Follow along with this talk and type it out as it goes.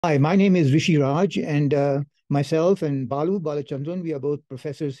Hi, my name is Rishi Raj, and myself and Balu Balachandran, we are both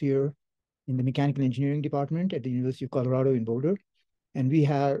professors here in the Mechanical Engineering Department at the University of Colorado in Boulder. And we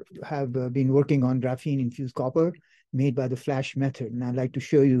have been working on graphene infused copper made by the flash method. And I'd like to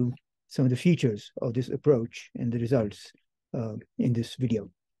show you some of the features of this approach and the results in this video.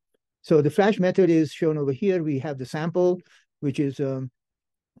 So the flash method is shown over here. We have the sample, which is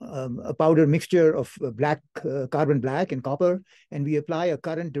a powder mixture of carbon black and copper, and we apply a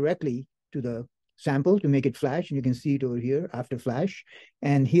current directly to the sample to make it flash. And you can see it over here after flash.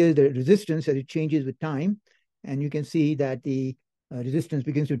 And here's the resistance as it changes with time. And you can see that the resistance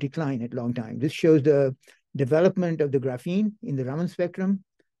begins to decline at long time. This shows the development of the graphene in the Raman spectrum.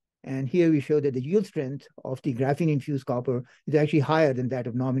 And here we show that the yield strength of the graphene-infused copper is actually higher than that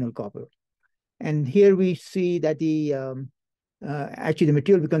of nominal copper. And here we see that actually the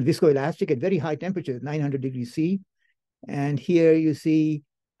material becomes viscoelastic at very high temperatures, 900 degrees C. And here you see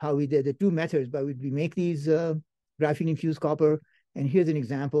how we did the two methods by which we make these graphene-infused copper. And here's an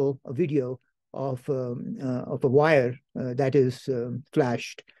example, a video of a wire that is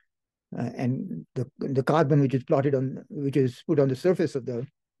flashed. And the carbon which is put on the surface of the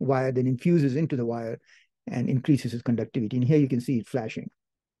wire then infuses into the wire and increases its conductivity. And here you can see it flashing.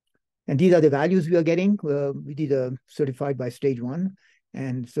 And these are the values we are getting. These are certified by stage 1.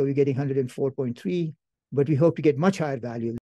 And so we're getting 104.3, but we hope to get much higher values.